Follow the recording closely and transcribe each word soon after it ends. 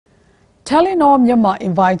Telenor Myanmar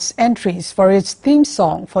invites entries for its theme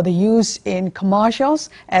song for the use in commercials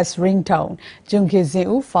as ringtone. Jung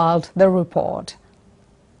Ki-Ziu filed the report.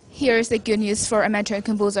 Here's the good news for amateur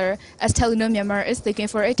composer, as Telenor Myanmar is looking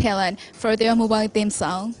for a talent for their mobile theme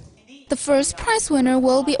song. The first prize winner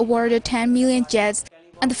will be awarded 10 million jets,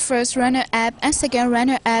 and the first runner-up and second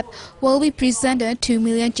runner-up will be presented 2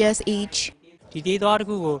 million jets each.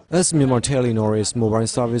 As Myanmar Telenor is mobile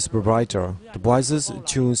service provider, the voices,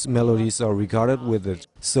 tunes, melodies are regarded with it.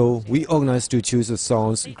 So we organized to choose the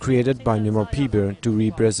songs created by Myanmar people to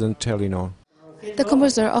represent Telenor. The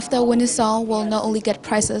composer of the winning song will not only get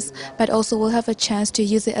prizes, but also will have a chance to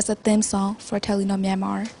use it as a theme song for Telenor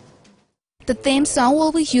Myanmar. The theme song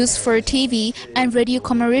will be used for TV and radio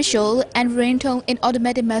commercial and ringtone in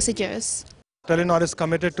automatic messages. Telenor is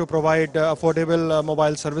committed to provide affordable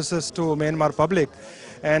mobile services to Myanmar public,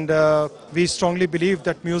 and we strongly believe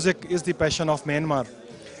that music is the passion of Myanmar,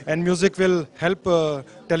 and music will help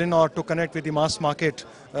Telenor to connect with the mass market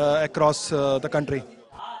across the country.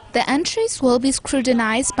 The entries will be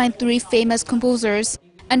scrutinized by 3 famous composers,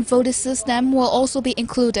 and voting system will also be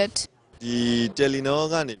included. The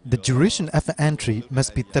duration of an entry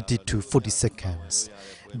must be 30 to 40 seconds.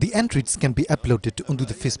 The entries can be uploaded onto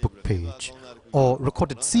the Facebook page, or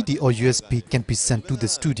recorded CD or USB can be sent to the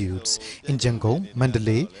studios in Yangon,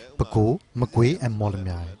 Mandalay, Pago, Magwe and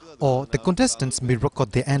Molamyai. Or the contestants may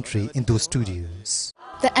record their entry in those studios.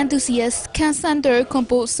 The enthusiasts can send their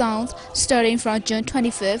composed songs starting from June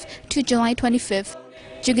 25th to July 25th.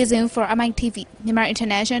 Jung Ki-Ziu for mitv, Myanmar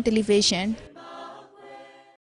International Television.